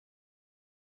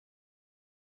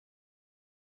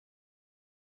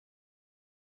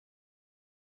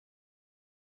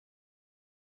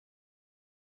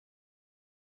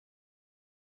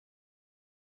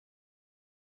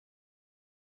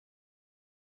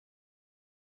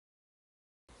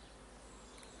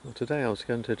Well, today I was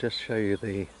going to just show you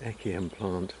the Echium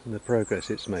plant and the progress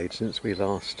it's made since we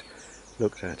last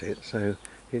looked at it. So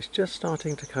it's just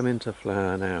starting to come into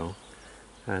flower now,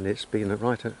 and it's been a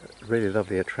really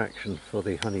lovely attraction for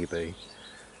the honeybee.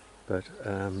 But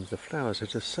the flowers are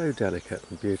just so delicate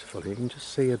and beautiful. You can just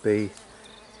see a bee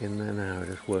in there now,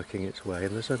 just working its way,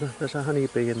 and there's a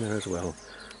honeybee in there as well.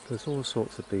 There's all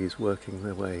sorts of bees working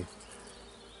their way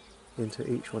into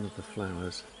each one of the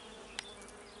flowers.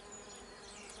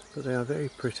 But they are very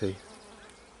pretty.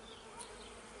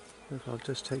 If I'll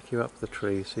just take you up the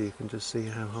tree so you can just see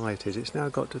how high it is. It's now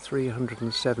got to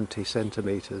 370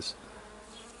 centimetres.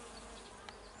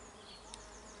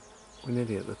 We're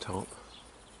nearly at the top.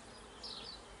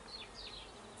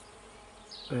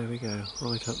 There we go,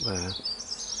 right up there.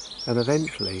 And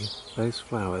eventually those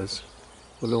flowers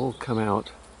will all come out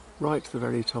right to the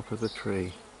very top of the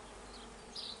tree.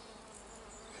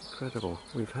 It's incredible.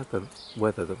 We've had the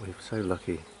weather that we're so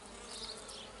lucky.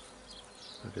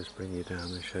 I'll just bring you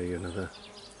down and show you another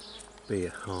bee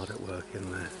hard at work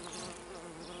in there.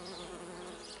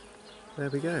 There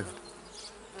we go.